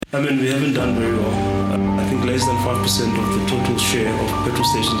I mean, we haven't done very well. I think less than 5% of the total share of petrol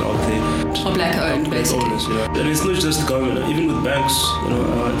stations out there are black-owned, basically. Owners, And it's not just the government. Even with banks,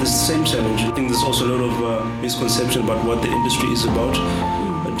 there's the same challenge. I think there's also a lot of misconception about what the industry is about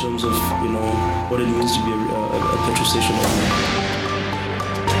in terms of, what it means to be a petrol station owner.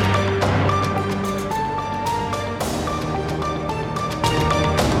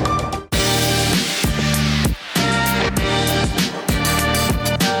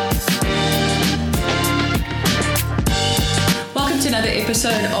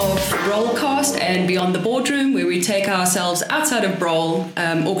 Episode of Brollcast and Beyond the Boardroom, where we take ourselves outside of Broll,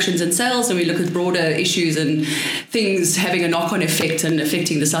 auctions and sales, and we look at broader issues and things having a knock-on effect and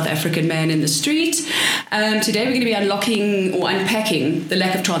affecting the South African man in the street. Today we're going to be unlocking or unpacking the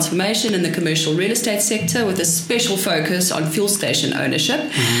lack of transformation in the commercial real estate sector with a special focus on fuel station ownership.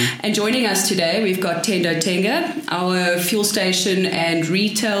 Mm-hmm. And joining us today, we've got Thendo Thenga, our fuel station and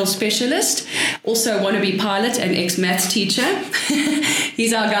retail specialist, also wannabe pilot and ex-maths teacher.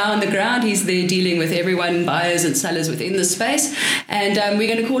 He's our guy on the ground. He's there dealing with everyone, buyers and sellers within the space. And we're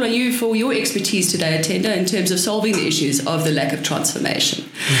going to call on you for your expertise today, Thendo, in terms of solving the issues of the lack of transformation.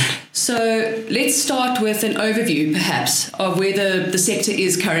 So let's start with an overview, perhaps, of where the sector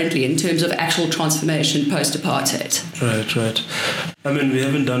is currently in terms of actual transformation post-apartheid. Right. I mean, we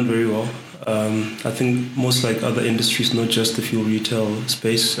haven't done very well. I think most like other industries, not just the fuel retail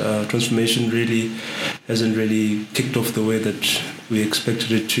space, transformation really hasn't really kicked off the way that we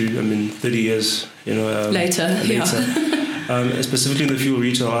expected it to. I mean, 30 years, later. Specifically in the fuel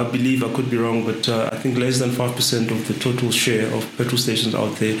retail, I believe, I could be wrong, but I think less than 5% of the total share of petrol stations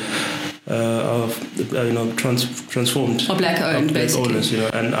out there are, transformed. Or black-owned, basically. Owners,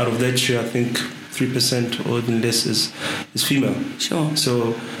 and out of that share, I think 3% or even less is female. Sure.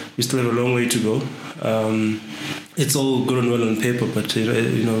 So we still have a long way to go. It's all good and well on paper, but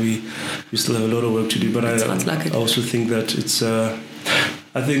we still have a lot of work to do. But I also think that it's.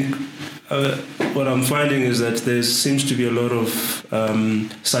 I think what I'm finding is that there seems to be a lot of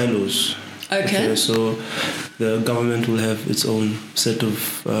silos. Okay. So the government will have its own set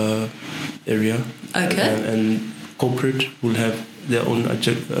of area. Okay. And corporate will have their own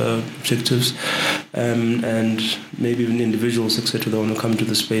objectives, and maybe even individuals, etc., that want to come to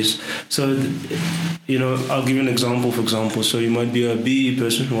the space. So, I'll give you an example. For example, so you might be a BE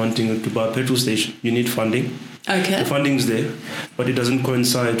person wanting to buy a petrol station. You need funding. Okay. The funding's there, but it doesn't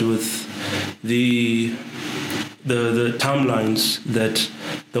coincide with the timelines that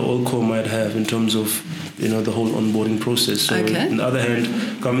the oilco might have in terms of the whole onboarding process. So on the other hand,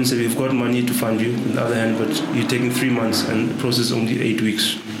 government say we've got money to fund you. On the other hand, but you're taking 3 months and the process is only 8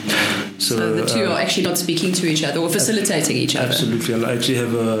 weeks. So the two are actually not speaking to each other or facilitating each other. Absolutely, and I actually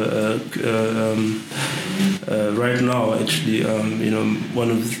have right now. Actually, one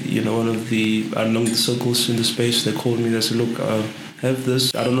of the along the circles in the space, they called me. They said, "Look, have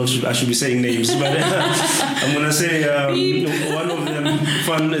this." I don't know if I should be saying names, but I'm gonna say one of them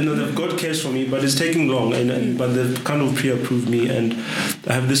fund. They've got cash for me, but it's taking long. But they've kind of pre-approved me, and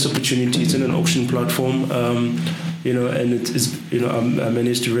I have this opportunity. It's in an auction platform. And it's I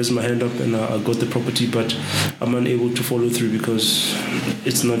managed to raise my hand up and I got the property, but I'm unable to follow through because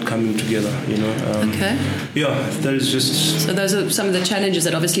it's not coming together. Okay. Yeah, that is just. So those are some of the challenges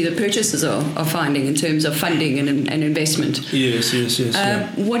that obviously the purchasers are finding in terms of funding and investment. Yes.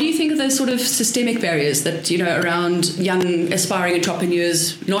 What do you think of those sort of systemic barriers that around young aspiring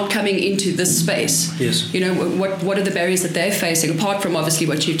entrepreneurs not coming into this space? Yes. What are the barriers that they're facing apart from obviously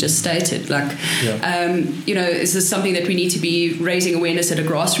what you've just stated? Is this something that we need to be raising awareness at a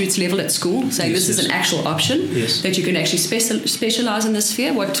grassroots level at school, saying this is an actual option, that you can actually specialize in this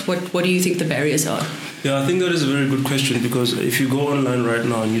sphere? What do you think the barriers are? Yeah, I think that is a very good question, because if you go online right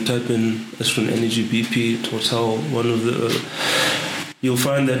now and you type in Astron Energy, BP, Total, you'll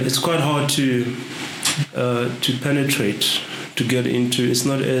find that it's quite hard to penetrate, to get into. It's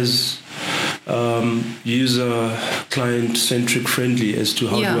not as user client centric friendly as to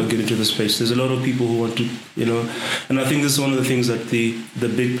how do I get into the space. There's a lot of people who want to, and I think this is one of the things that the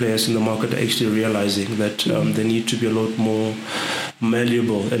big players in the market are actually realizing, that they need to be a lot more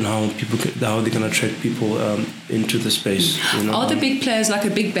malleable in how they can attract people into the space. Are the big players like a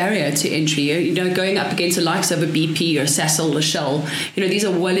big barrier to entry? Going up against the likes of a BP or Sasol or Shell. These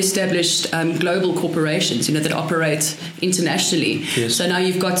are well-established global corporations. That operate internationally. Yes. So now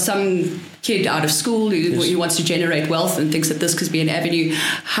you've got some kid out of school who wants to generate wealth and thinks that this could be an avenue.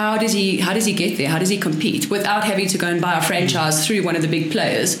 How does he get there? How does he compete without having to go and buy a franchise through one of the big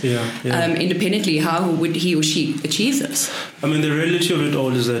players independently? How would he or she achieve this? I mean, the reality of it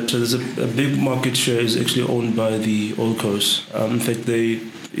all is that there's a big market share is actually owned by the oilcos. In fact,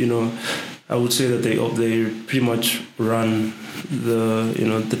 I would say that they pretty much run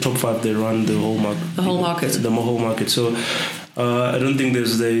the top 5. They run the whole market. The whole market. The whole market. So I don't think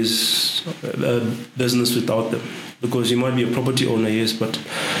there's business without them, because you might be a property owner, yes, but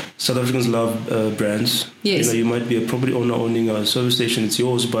South Africans love brands. Yes. You might be a property owner owning a service station, it's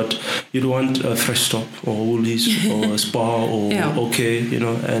yours, but you'd want a Fresh Stop or Woolies or a Spa or OK,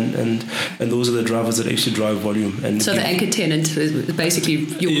 and those are the drivers that actually drive volume. And so the anchor tenant is basically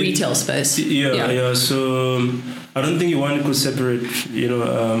your retail space. Yeah. So I don't think you want to separate,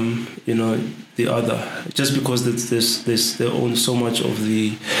 the other, just because they own so much of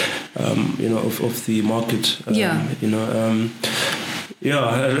the, of the market. I'm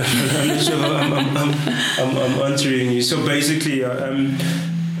not sure I'm answering you. So basically,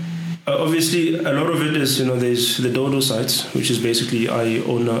 obviously, a lot of it is, there's the Dodo sites, which is basically I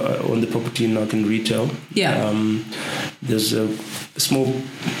own the property and I can retail. Yeah. There's a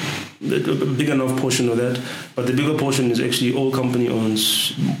big enough portion of that, but the bigger portion is actually all company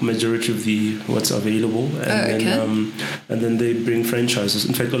owns majority of the what's available, and then they bring franchises.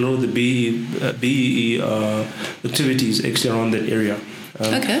 In fact, a lot of the BEE activities actually around that area.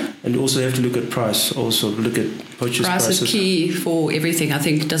 And you also have to look at price. Also look at purchase prices. Price is key for everything. I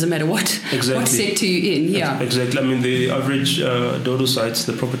think it doesn't matter what sector you're in. Yeah, exactly. I mean, the average Dodo sites,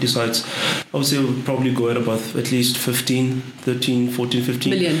 the property sites, I would say would probably go at about at least 15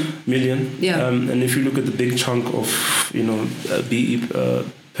 million. Yeah. And if you look at the big chunk of BE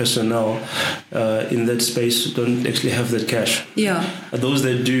personnel in that space don't actually have that cash. Yeah. Those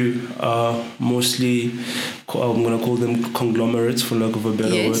that do are mostly, I'm going to call them conglomerates, for lack of a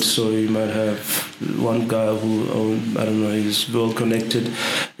better word. So you might have one guy who, he's well connected and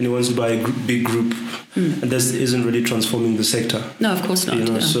he wants to buy a big group, and that isn't really transforming the sector. No, of course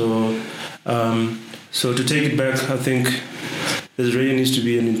not. So to take it back, I think there really needs to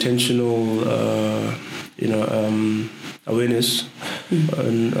be an intentional, awareness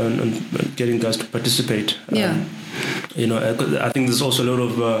and getting guys to participate. I think there's also a lot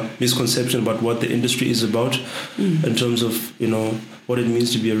of misconception about what the industry is about in terms of what it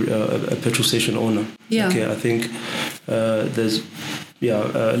means to be a petrol station owner. I think there's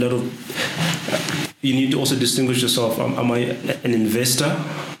a lot of you need to also distinguish yourself. Am I an investor?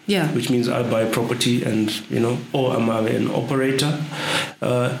 Which means I buy property and or am I an operator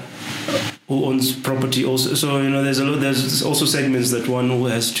who owns property also? So there's also segments that one who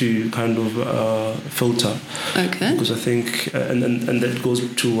has to kind of filter. Because I think and that goes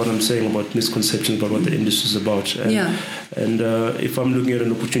to what I'm saying about misconceptions about what the industry is about. And if I'm looking at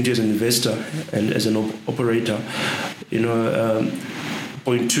an opportunity as an investor and as an operator,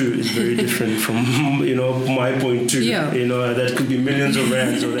 point 2 is very different from my point 2. That could be millions of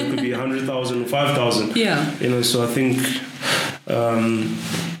rands, or that could be 100,000 or 5,000. So I think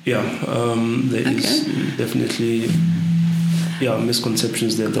there is definitely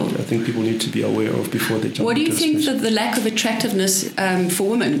misconceptions there that I think people need to be aware of before they jump. What do you think that the lack of attractiveness for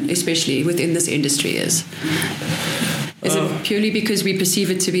women, especially within this industry, is? Is it purely because we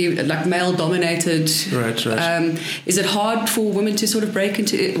perceive it to be like male-dominated? Right. Is it hard for women to sort of break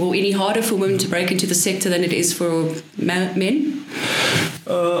into, or any harder for women to break into the sector than it is for men?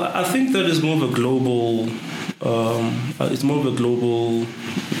 I think that is more of a global. It's more of a global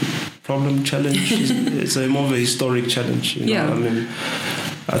problem challenge. It's more of a historic challenge. I mean,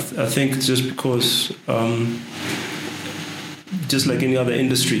 I think just because. Just like any other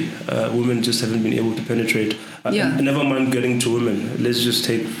industry, women just haven't been able to penetrate. Never mind getting to women. Let's just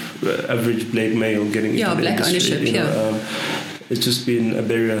take average black male getting into the black industry. ownership. It's just been a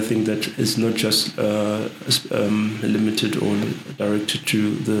barrier, I think, that is not just limited or directed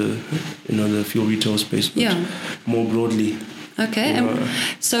to the fuel retail space, but more broadly. Okay,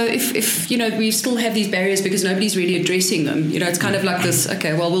 so if we still have these barriers because nobody's really addressing them, it's kind of like this.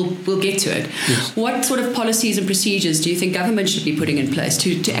 Okay, well, we'll get to it. Yes. What sort of policies and procedures do you think government should be putting in place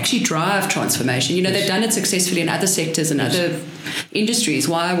to actually drive transformation? They've done it successfully in other sectors and other industries.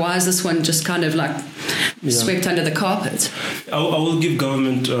 Why is this one just kind of like swept under the carpet? I will give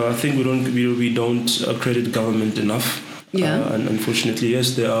government. I think we don't credit government enough. And unfortunately,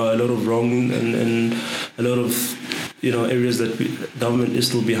 yes, there are a lot of wrong and a lot of areas that government is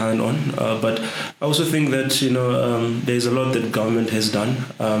still behind on. But I also think that there's a lot that government has done.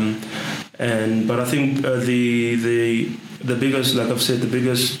 But I think the biggest, like I've said, the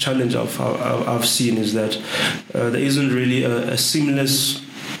biggest challenge I've seen is that there isn't really a seamless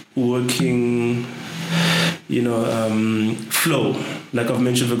working flow. Like I've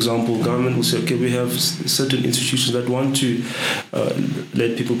mentioned, for example, government will say, okay, we have certain institutions that want to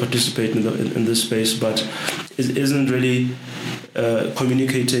let people participate in this space, but it isn't really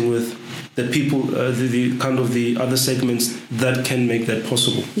communicating with the people, the kind of the other segments that can make that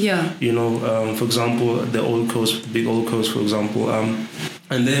possible. Yeah. You know, for example, the oil coast, the big oil coast, for example,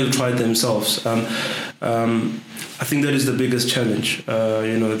 and they have tried themselves. I think that is the biggest challenge,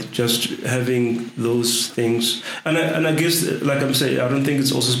 you know, just having those things. And I guess, like I'm saying, I don't think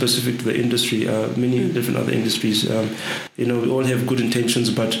it's also specific to the industry. Many different other industries, you know, we all have good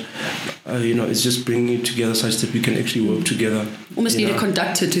intentions, but, you know, it's just bringing it together such that we can actually work together. Almost need a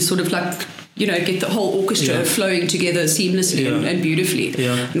conductor to sort of like, you know, get the whole orchestra flowing together seamlessly and beautifully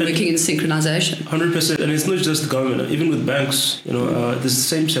and working in synchronization. 100%. And it's not just the government. Even with banks, you know, there's the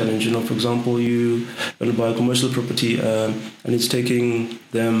same challenge. You know, for example, you want to buy a commercial property and it's taking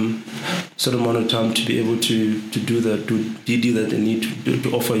them a certain amount of time to be able to do that, to do that they need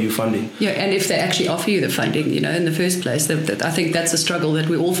to offer you funding. Yeah, and if they actually offer you the funding, you know, in the first place, that I think that's a struggle that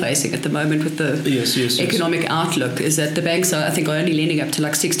we're all facing at the moment with the economic outlook, is that the banks are only lending up to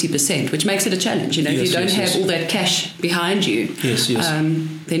like 60%, which makes it a challenge. You know, if you don't have all that cash behind you,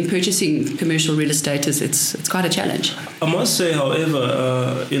 then purchasing commercial real estate it's quite a challenge. I must say, however,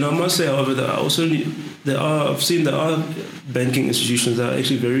 that I've seen there are banking institutions that are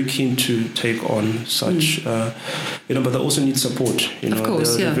actually very keen to take on such, you know, but they also need support. You know, of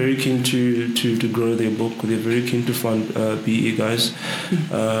course, they're very keen to grow their book. They're very keen to fund BE guys,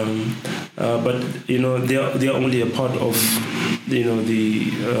 but you know, they are only a part of, you know,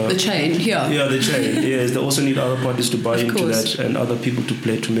 the chain. The chain. Yes, they also need other parties to buy into that and other people to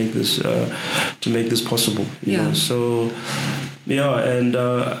play to make this possible. You know? So. Yeah, and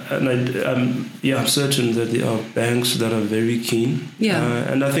I'm certain that there are banks that are very keen.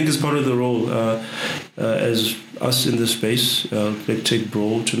 And I think it's part of the role as us in the space, take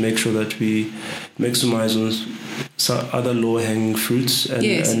role to make sure that we maximize on some other low-hanging fruits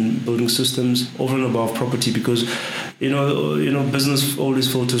and building systems over and above property, because you know, business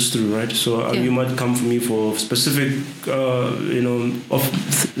always filters through, right? So you might come for me for specific, you know, of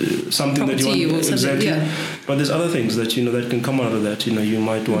something property that you want but there's other things that you know that can come out of that. You know, you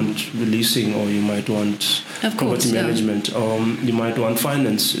might want leasing, or you might want property management, or you might want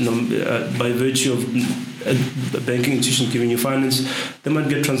finance. You know, by virtue of a banking institution giving you finance, they might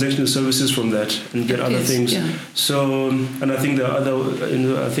get transactional services from that and get other things. So, and I think there are other, you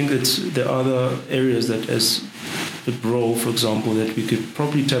know, there are other areas that as a role, for example, that we could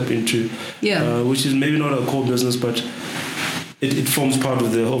probably tap into, which is maybe not our core business, but it forms part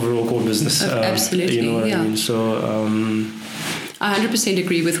of the overall core business. Absolutely, you know what I mean? So. I 100%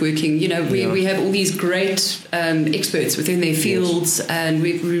 agree with working. You know, we have all these great experts within their fields, and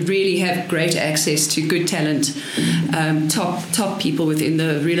we really have great access to good talent, top people within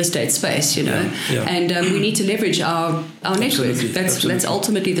the real estate space. You know, and we need to leverage our network. That's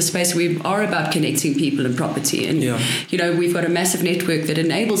ultimately the space. We are about connecting people and property, and you know, we've got a massive network that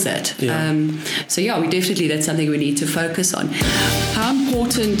enables that. So that's something we need to focus on. How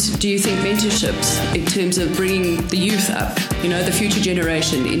important do you think mentorships in terms of bringing the youth up? You know, the future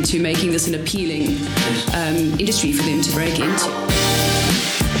generation into making this an appealing industry for them to break into?